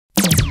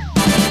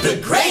The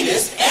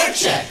greatest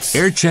Airchecks.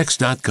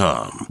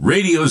 Airchecks.com.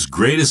 Radio's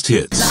greatest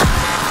hits.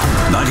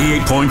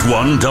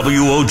 98.1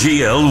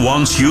 WOGL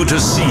wants you to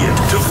see it,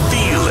 to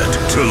feel it,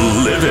 to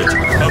live it.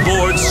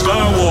 Aboard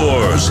Star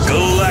Wars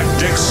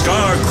Galactic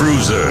Star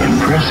Cruiser.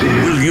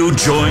 Impressive. Will you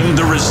join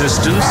the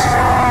resistance?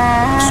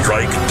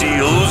 Strike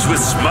deals with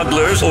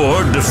smugglers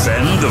or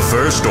defend the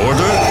First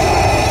Order?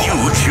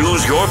 You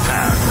choose your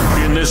path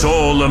in this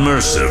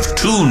all-immersive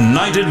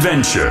two-night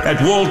adventure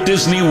at Walt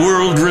Disney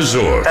World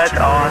Resort. That's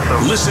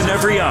awesome. Listen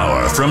every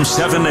hour from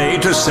 7A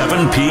to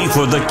 7P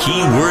for the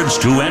keywords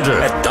to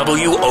enter at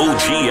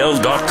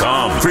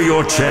WOGL.com for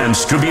your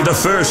chance to be the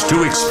first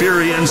to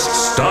experience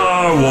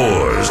Star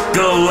Wars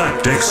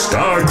Galactic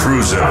Star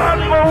Cruiser.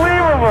 Unbelievable.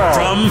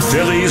 From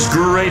Philly's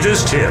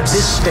greatest hits.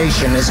 This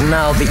station is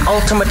now the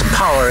ultimate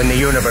power in the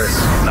universe.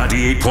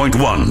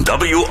 98.1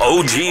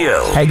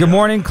 WOGL. Hey, good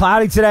morning.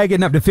 Cloudy today,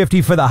 getting up to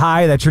 50 for the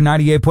high. That's your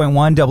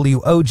 98.1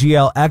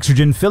 WOGL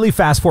Exergen Philly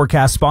Fast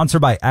Forecast,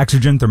 sponsored by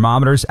Exergen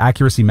Thermometers.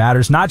 Accuracy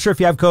matters. Not sure if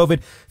you have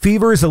COVID.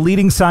 Fever is a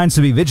leading sign,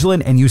 so be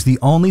vigilant and use the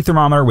only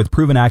thermometer with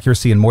proven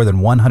accuracy in more than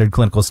 100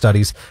 clinical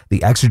studies, the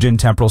Exergen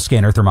Temporal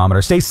Scanner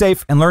Thermometer. Stay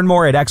safe and learn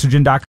more at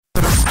Exergen.com.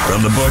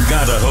 From the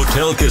Borgata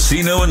Hotel,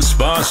 Casino, and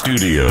Spa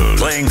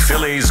Studios, playing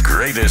Philly's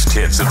greatest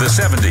hits of the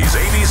 70s,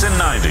 80s, and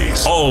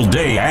 90s. All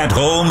day, at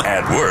home,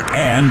 at work,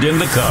 and in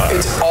the car.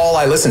 It's all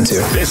I listen to.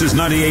 This is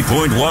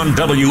 98.1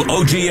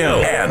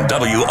 WOGL and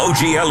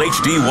WOGL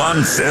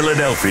HD1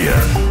 Philadelphia.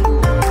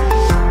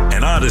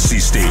 An Odyssey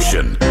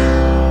station.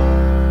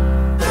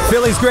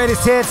 Philly's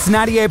greatest hits,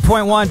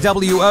 98.1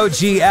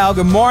 WOGL.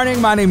 Good morning.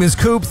 My name is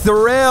Coop.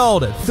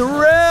 Thrilled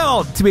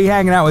to be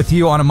hanging out with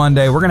you on a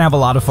Monday. We're going to have a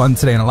lot of fun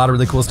today and a lot of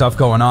really cool stuff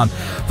going on.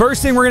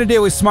 First thing we're going to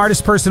do is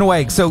Smartest Person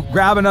Awake. So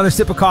grab another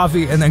sip of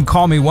coffee and then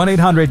call me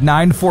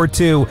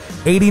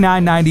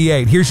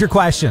 1-800-942-8998. Here's your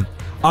question.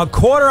 A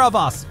quarter of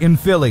us in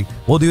Philly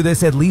will do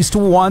this at least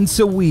once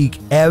a week,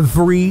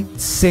 every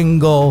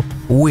single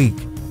week.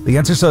 The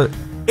answer, so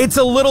it's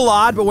a little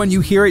odd, but when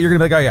you hear it, you're going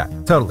to be like, oh yeah,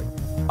 totally.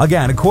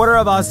 Again, a quarter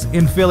of us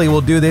in Philly will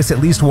do this at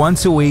least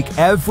once a week,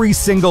 every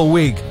single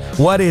week.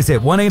 What is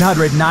it?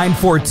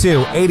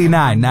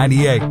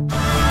 1-800-942-8998.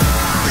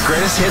 The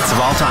greatest hits of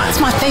all time. It's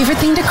my favorite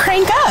thing to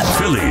crank up.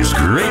 Philly's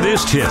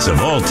greatest hits of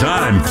all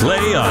time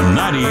play on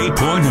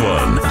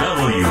 98.1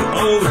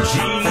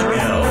 WOGL.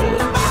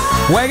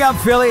 Wake up,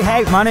 Philly.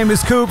 Hey, my name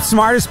is Coop.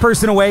 Smartest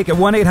person awake at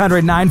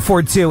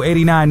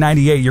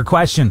 1-800-942-8998. Your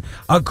question.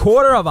 A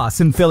quarter of us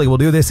in Philly will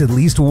do this at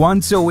least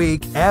once a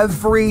week,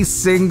 every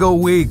single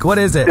week. What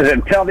is it? Is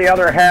it tell the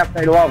other half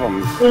they love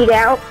them? Eat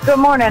out. Good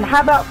morning.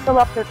 How about fill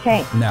up their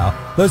tank? No.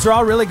 Those are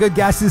all really good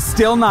guesses.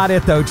 Still not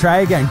it, though. Try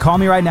again. Call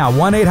me right now.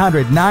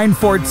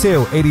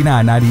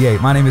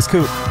 1-800-942-8998. My name is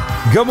Coop.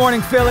 Good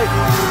morning, Philly.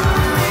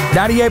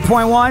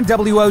 98.1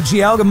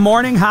 WOGL. Good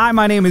morning. Hi,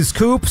 my name is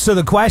Coop. So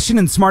the question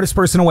and Smartest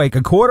Person Awake.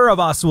 A quarter of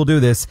us will do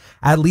this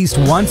at least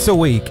once a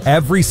week,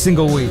 every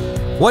single week.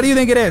 What do you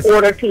think it is?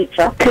 Order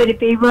pizza. Could it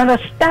be run a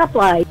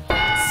stoplight?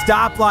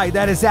 Stoplight.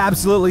 That is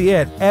absolutely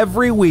it.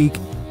 Every week,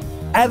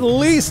 at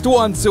least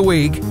once a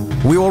week,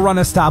 we will run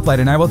a stoplight.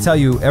 And I will tell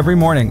you, every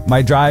morning,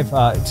 my drive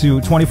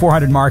to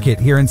 2400 Market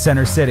here in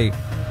Center City,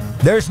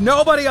 there's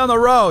nobody on the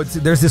roads.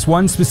 There's this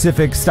one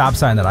specific stop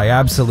sign that I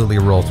absolutely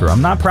roll through.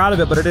 I'm not proud of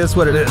it, but it is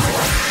what it is.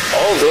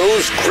 All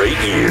those great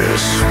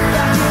years.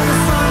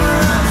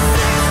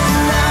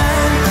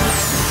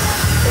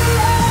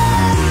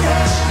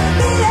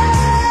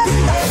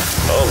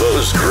 All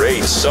those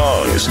great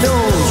songs.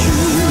 Don't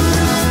you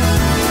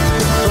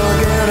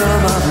forget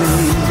about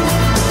me.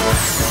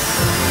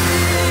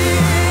 We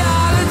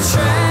are the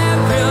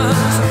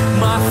champions,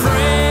 my friends.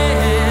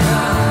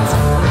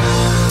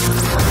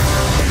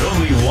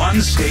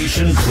 One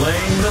station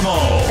playing them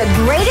all. The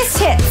greatest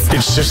hits.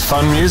 It's just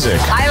fun music.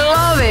 I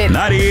love it.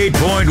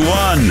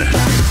 98.1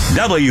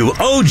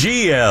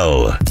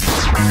 WOGL.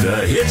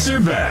 The hits are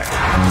back.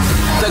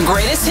 The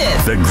greatest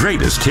hits. The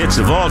greatest hits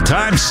of all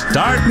time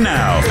start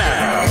now.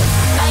 98.1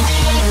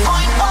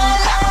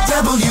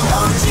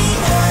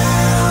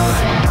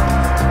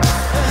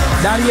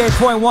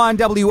 98.1 WOGL.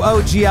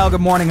 WOGL.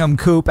 Good morning, I'm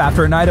Coop.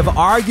 After a night of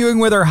arguing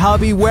with her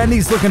hubby,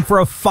 Wendy's looking for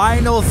a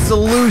final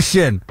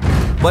solution.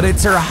 But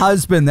it's her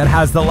husband that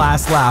has the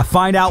last laugh.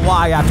 Find out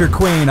why after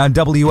Queen on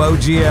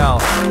WOGL.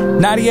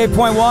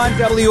 98.1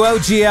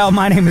 WOGL.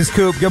 My name is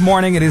Coop. Good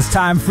morning. It is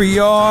time for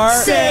your...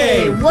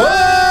 Say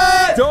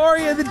what?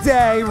 Story of the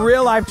day.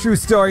 Real life true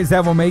stories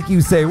that will make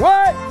you say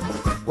what?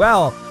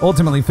 Well,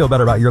 ultimately feel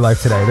better about your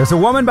life today. There's a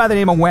woman by the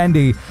name of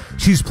Wendy.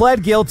 She's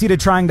pled guilty to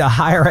trying to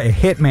hire a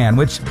hitman,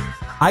 which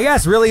I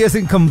guess really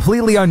isn't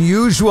completely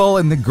unusual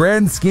in the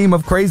grand scheme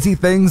of crazy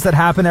things that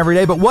happen every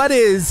day. But what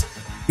is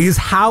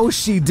how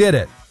she did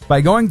it, by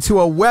going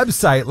to a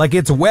website like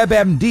it's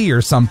WebMD or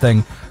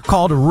something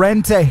called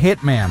Rent a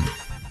Hitman,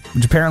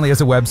 which apparently is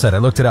a website. I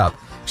looked it up.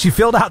 She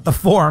filled out the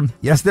form.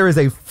 Yes, there is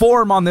a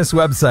form on this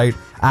website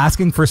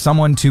asking for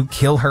someone to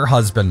kill her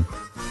husband.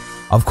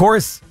 Of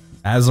course,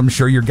 as I'm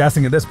sure you're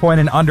guessing at this point,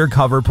 an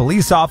undercover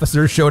police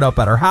officer showed up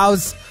at her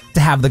house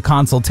to have the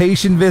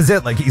consultation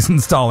visit, like he's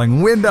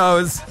installing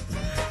Windows.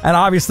 And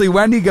obviously,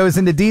 Wendy goes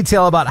into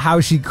detail about how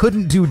she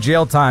couldn't do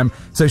jail time,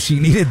 so she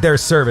needed their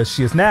service.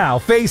 She is now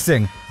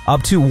facing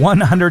up to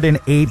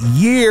 108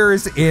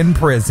 years in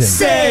prison.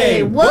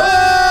 Say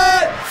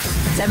what?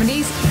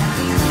 70s.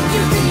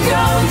 You can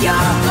go your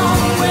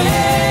own way.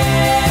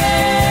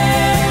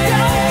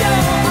 Go your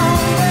own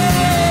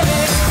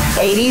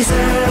way. 80s.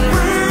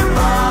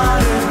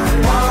 Everybody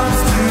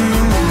wants to.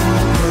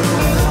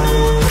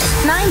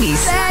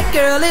 90s. That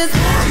girl is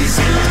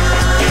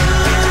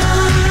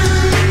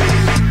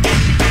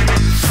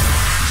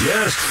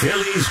Just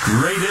Philly's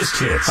greatest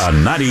hits on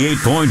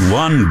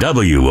 98.1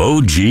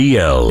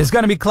 WOGL. It's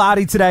going to be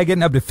cloudy today,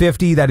 getting up to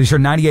 50. That is your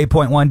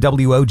 98.1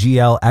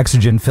 WOGL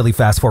Exogen Philly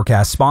Fast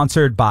Forecast,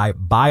 sponsored by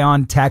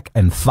BioNTech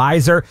and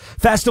Pfizer.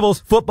 Festivals,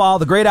 football,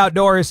 the great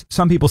outdoors.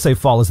 Some people say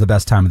fall is the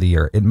best time of the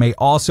year. It may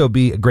also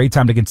be a great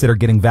time to consider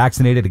getting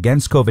vaccinated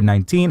against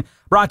COVID-19.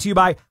 Brought to you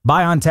by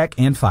BioNTech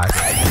and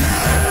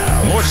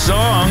Pfizer. More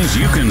songs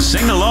you can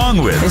sing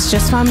along with. It's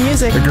just fun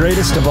music. The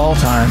greatest of all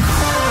time.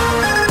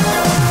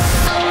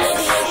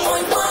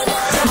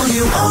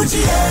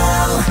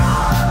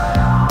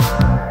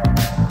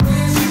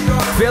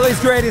 Philly's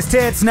greatest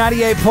hits,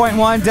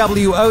 98.1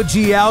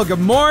 WOGL. Good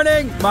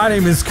morning. My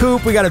name is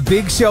Coop. We got a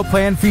big show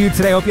planned for you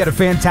today. Hope you had a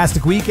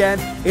fantastic weekend.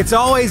 It's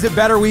always a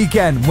better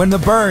weekend when the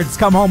birds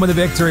come home with a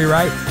victory,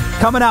 right?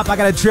 Coming up, I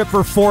got a trip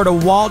for 4 to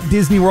Walt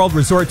Disney World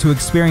Resort to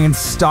experience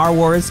Star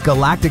Wars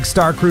Galactic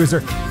Star Cruiser.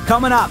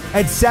 Coming up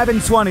at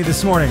 7:20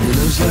 this morning.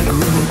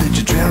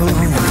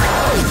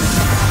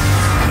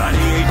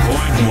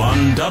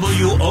 98.1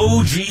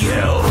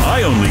 WOGL.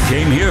 I only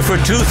came here for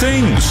two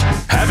things: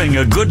 having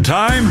a good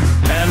time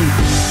and,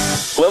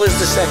 What was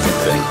the second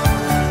thing?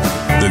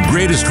 the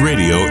greatest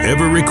radio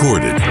ever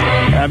recorded.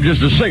 I'm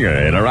just a singer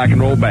in a rock and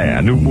roll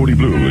band, New Moody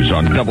Blues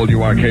on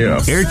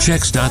WRKF.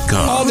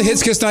 Airchecks.com, All the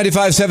hits, Kiss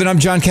 95.7. I'm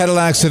John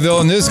Cadillac Seville,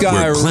 and this guy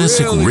where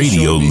classic really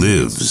radio showed me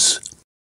lives.